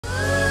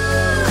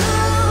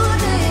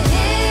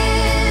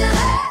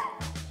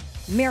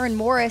Maren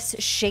Morris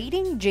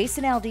shading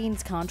Jason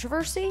Aldean's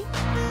controversy?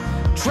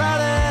 Try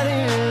that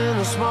in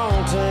a small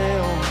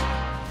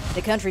town.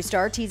 The country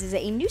star teases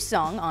a new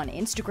song on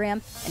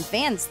Instagram, and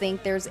fans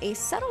think there's a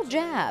subtle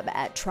jab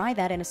at Try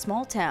That in a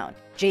Small Town,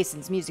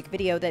 Jason's music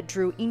video that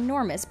drew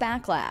enormous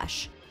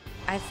backlash.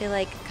 I feel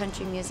like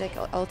country music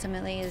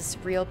ultimately is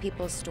real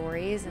people's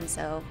stories, and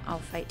so I'll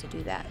fight to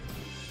do that.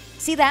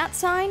 See that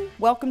sign?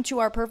 Welcome to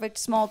our perfect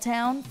small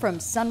town, from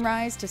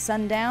sunrise to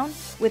sundown,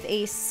 with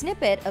a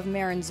snippet of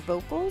Maren's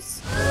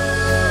vocals.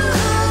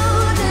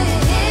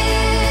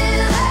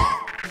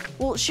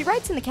 Well, she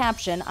writes in the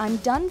caption, "I'm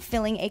done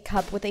filling a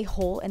cup with a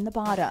hole in the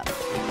bottom."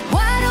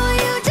 Why don't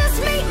you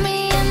just meet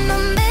me in the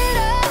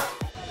middle?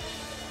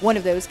 One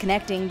of those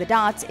connecting the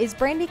dots is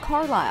Brandi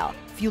Carlile,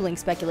 fueling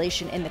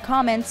speculation in the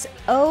comments.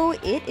 Oh,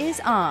 it is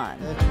on.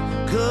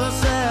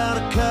 Cuss out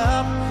a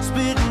cop,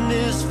 spit in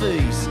his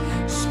face,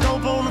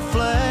 stomp on the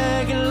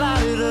flag and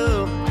light it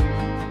up.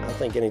 I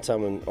think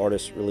anytime an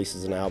artist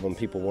releases an album,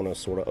 people want to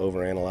sort of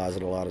overanalyze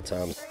it a lot of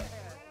times.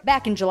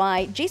 Back in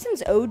July,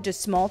 Jason's ode to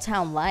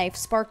small-town life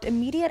sparked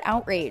immediate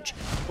outrage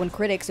when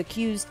critics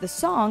accused the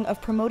song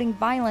of promoting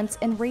violence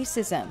and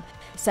racism,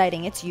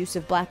 citing its use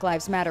of Black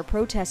Lives Matter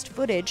protest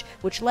footage,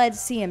 which led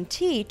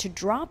CMT to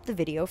drop the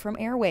video from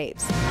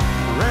airwaves.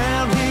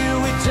 Around here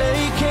we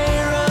take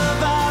care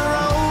of our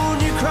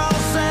own. You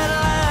cross that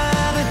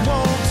line, it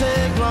won't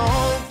take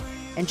long.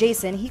 And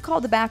Jason, he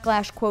called the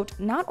backlash, quote,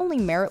 "not only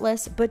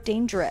meritless, but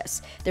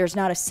dangerous. There's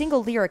not a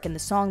single lyric in the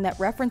song that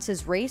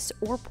references race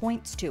or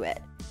points to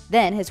it."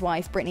 Then his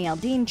wife, Brittany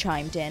Aldean,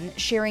 chimed in,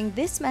 sharing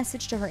this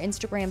message to her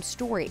Instagram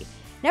story: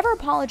 "Never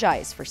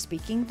apologize for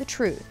speaking the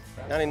truth."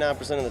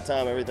 99% of the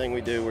time, everything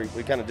we do,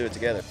 we kind of do it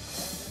together.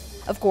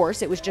 Of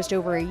course, it was just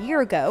over a year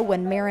ago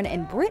when Maren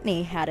and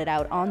Brittany had it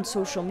out on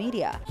social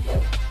media.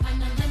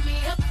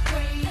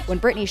 When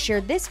Brittany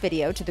shared this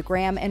video to the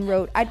gram and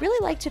wrote, "I'd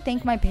really like to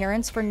thank my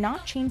parents for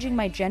not changing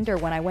my gender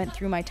when I went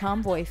through my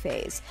tomboy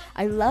phase.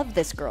 I love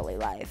this girly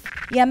life."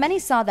 Yeah, many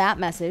saw that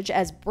message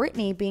as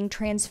Brittany being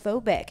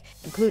transphobic,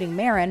 including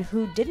Maren,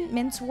 who didn't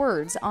mince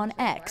words on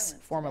X,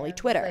 formerly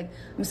Twitter.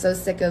 I'm so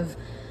sick of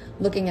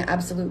looking at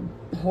absolute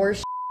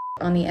horse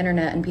on the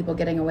internet and people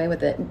getting away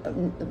with it,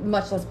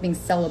 much less being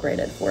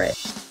celebrated for it.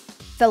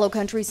 Fellow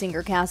country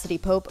singer Cassidy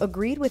Pope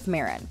agreed with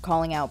Maren,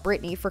 calling out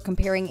Brittany for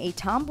comparing a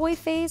tomboy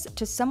phase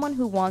to someone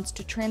who wants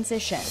to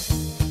transition.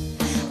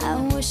 I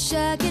wish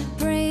I could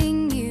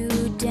bring you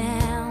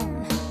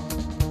down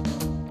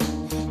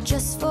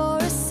just for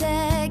a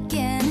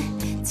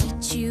second,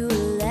 teach you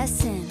a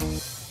lesson.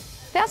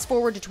 Fast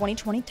forward to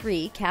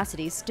 2023,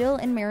 Cassidy's still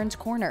in Maren's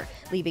corner,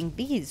 leaving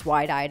these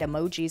wide-eyed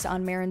emojis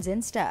on Maren's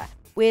Insta,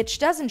 which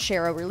doesn't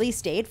share a release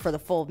date for the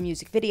full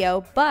music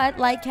video, but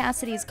like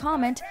Cassidy's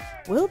comment,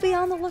 we'll be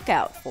on the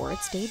lookout for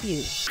its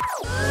debut.